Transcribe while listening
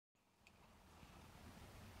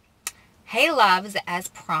Hey loves, as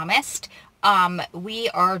promised, we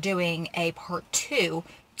are doing a part 2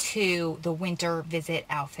 to the winter visit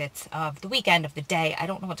outfits of the weekend, of the day. I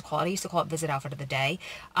don't know what to call it. I used to call it visit outfit of the day,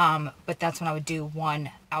 but that's when I would do one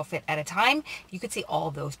outfit at a time. You could see all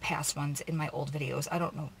of those past ones in my old videos. I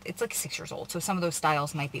don't know, it's like 6 years old, so some of those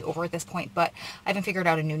styles might be over at this point, but I haven't figured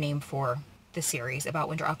out a new name for the series about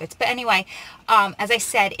winter outfits. But anyway, as I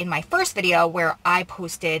said in my first video where I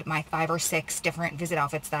posted my 5 or 6 different visit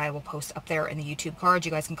outfits that I will post up there in the YouTube card,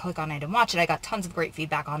 you guys can click on it and watch it. I got tons of great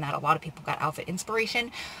feedback on that. A lot of people got outfit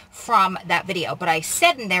inspiration from that video. But I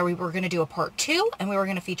said in there we were going to do a part 2 and we were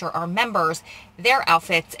going to feature our members, their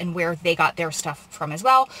outfits, and where they got their stuff from as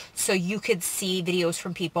well. So you could see videos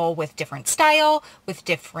from people with different style, with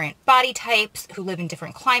different body types, who live in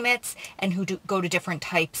different climates, and who go to different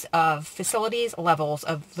types of facilities, levels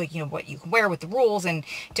of, like, you know, what you can wear with the rules and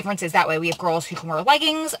differences. That way we have girls who can wear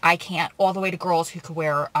leggings. I can't, all the way to girls who could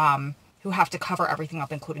wear who have to cover everything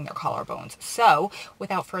up, including their collarbones. So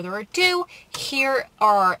without further ado, here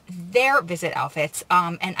are their visit outfits,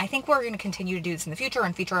 and I think we're going to continue to do this in the future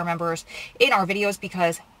and feature our members in our videos,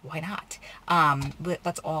 because why not?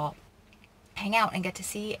 Let's all hang out and get to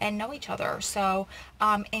see and know each other. So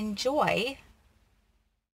enjoy.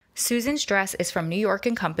 Susan's dress is from New York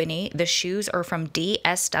 & Company, the shoes are from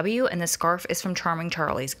DSW, and the scarf is from Charming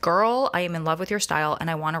Charlie's. Girl, I am in love with your style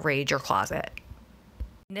and I want to raid your closet.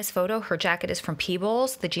 In this photo, her jacket is from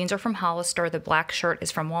Peebles, the jeans are from Hollister, the black shirt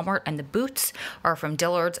is from Walmart, and the boots are from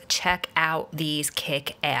Dillard's. Check out these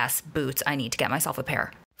kick-ass boots. I need to get myself a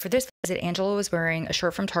pair. For this visit, Angela was wearing a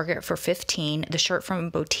shirt from Target for $15, the shirt from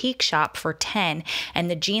Boutique Shop for $10,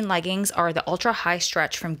 and the jean leggings are the ultra high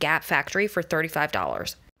stretch from Gap Factory for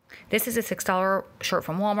 $35. This is a $6 shirt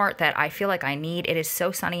from Walmart that I feel like I need. It is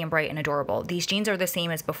so sunny and bright and adorable. These jeans are the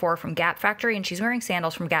same as before from Gap Factory, and she's wearing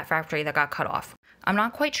sandals from Gap Factory that got cut off. I'm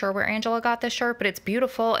not quite sure where Angela got this shirt, but it's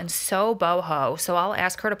beautiful and so boho, so I'll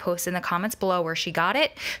ask her to post in the comments below where she got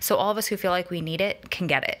it, so all of us who feel like we need it can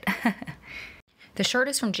get it. The shirt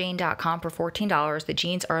is from Jane.com for $14. The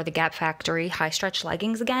jeans are the Gap Factory high stretch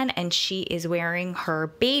leggings again, and she is wearing her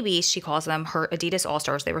babies, she calls them, her Adidas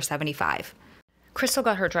All-Stars. They were $75. Crystal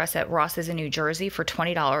got her dress at Ross's in New Jersey for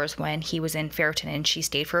 $20 when he was in Fairton, and she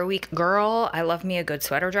stayed for a week. Girl, I love me a good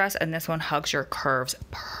sweater dress, and this one hugs your curves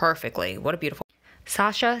perfectly. What a beautiful.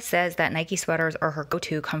 Sasha says that Nike sweaters are her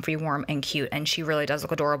go-to, comfy, warm, and cute, and she really does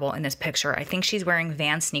look adorable in this picture. I think she's wearing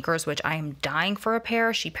Vans sneakers, which I am dying for a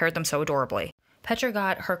pair. She paired them so adorably. Petra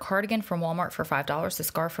got her cardigan from Walmart for $5, the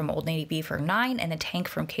scarf from Old Navy for $9, and the tank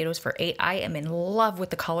from Cato's for $8. I am in love with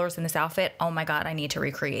the colors in this outfit. Oh my god, I need to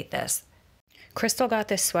recreate this. Crystal got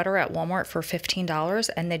this sweater at Walmart for $15,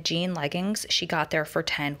 and the jean leggings she got there for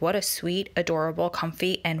 $10. What a sweet, adorable,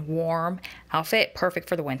 comfy, and warm outfit, perfect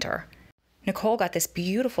for the winter. Nicole got this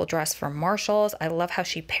beautiful dress from Marshall's. I love how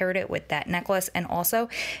she paired it with that necklace, and also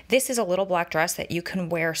this is a little black dress that you can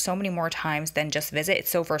wear so many more times than just visit. It's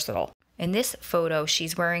so versatile. In this photo,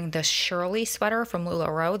 she's wearing the Shirley sweater from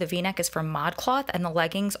LuLaRoe. The V-neck is from ModCloth, and the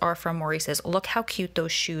leggings are from Maurice's. Look how cute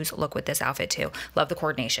those shoes look with this outfit too. Love the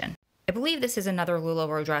coordination. I believe this is another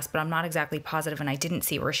LuLaRoe dress, but I'm not exactly positive, and I didn't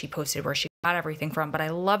see where she posted where she got everything from, but I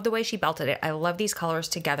love the way she belted it. I love these colors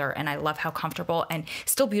together, and I love how comfortable and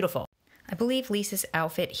still beautiful. I believe Lisa's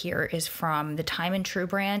outfit here is from the Time and True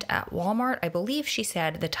brand at Walmart. I believe she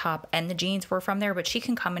said the top and the jeans were from there, but she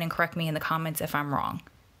can come in and correct me in the comments if I'm wrong.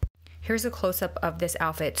 Here's a close-up of this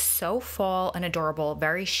outfit. So fall and adorable,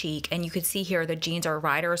 very chic, and you can see here the jeans are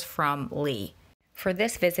Riders from Lee. For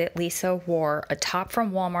this visit, Lisa wore a top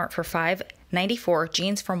from Walmart for $5.94,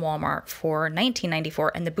 jeans from Walmart for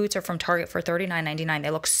 $19.94, and the boots are from Target for $39.99.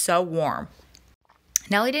 They look so warm.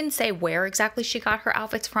 Nellie didn't say where exactly she got her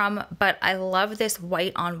outfits from, but I love this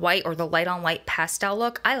white on white, or the light on light pastel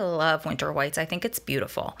look. I love winter whites. I think it's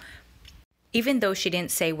beautiful. Even though she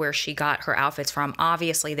didn't say where she got her outfits from,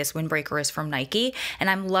 obviously this windbreaker is from Nike, and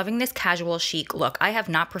I'm loving this casual chic look. I have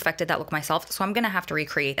not perfected that look myself, so I'm going to have to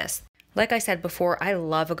recreate this. Like I said before, I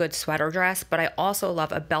love a good sweater dress, but I also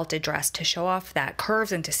love a belted dress to show off that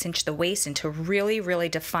curves and to cinch the waist and to really, really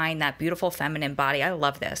define that beautiful feminine body. I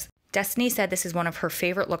love this. Destiny said this is one of her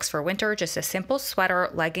favorite looks for winter, just a simple sweater,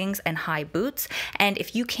 leggings, and high boots. And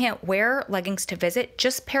if you can't wear leggings to visit,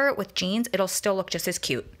 just pair it with jeans. It'll still look just as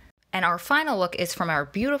cute. And our final look is from our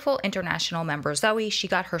beautiful international member, Zoe. She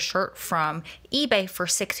got her shirt from eBay for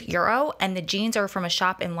 €6, and the jeans are from a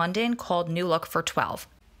shop in London called New Look for $12.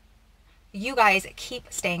 You guys keep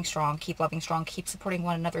staying strong, keep loving strong, keep supporting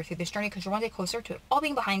one another through this journey, because you're one day closer to it all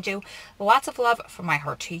being behind you. Lots of love from my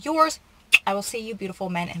heart to yours. I will see you beautiful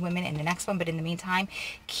men and women in the next one, but in the meantime,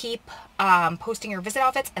 keep posting your visit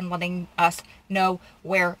outfits and letting us know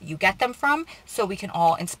where you get them from so we can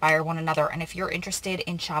all inspire one another. And if you're interested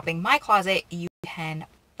in shopping my closet, you can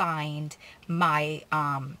find my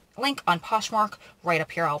link on Poshmark right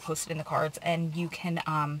up here. I'll post it in the cards, and you can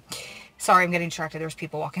sorry, I'm getting distracted. There's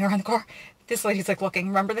people walking around the car. This lady's like looking.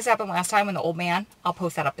 Remember this happened last time when the old man, I'll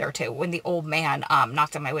post that up there too, when the old man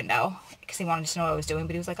knocked on my window because he wanted to know what I was doing,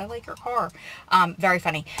 but he was like, I like your car. Very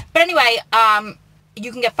funny. But anyway,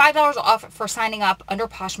 you can get $5 off for signing up under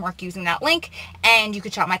Poshmark using that link, and you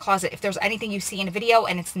can shop my closet. If there's anything you see in a video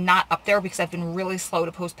and it's not up there because I've been really slow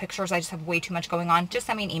to post pictures, I just have way too much going on, just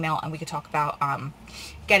send me an email and we could talk about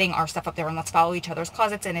getting our stuff up there, and let's follow each other's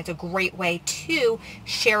closets. And it's a great way to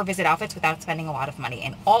share visit outfits without spending a lot of money.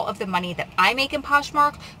 And all of the money that I make in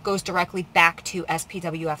Poshmark goes directly back to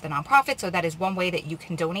SPWF, the nonprofit. So that is one way that you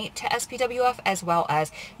can donate to SPWF, as well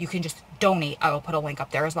as you can just donate. I will put a link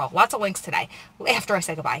up there as well. Lots of links today after I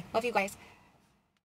say goodbye. Love you guys.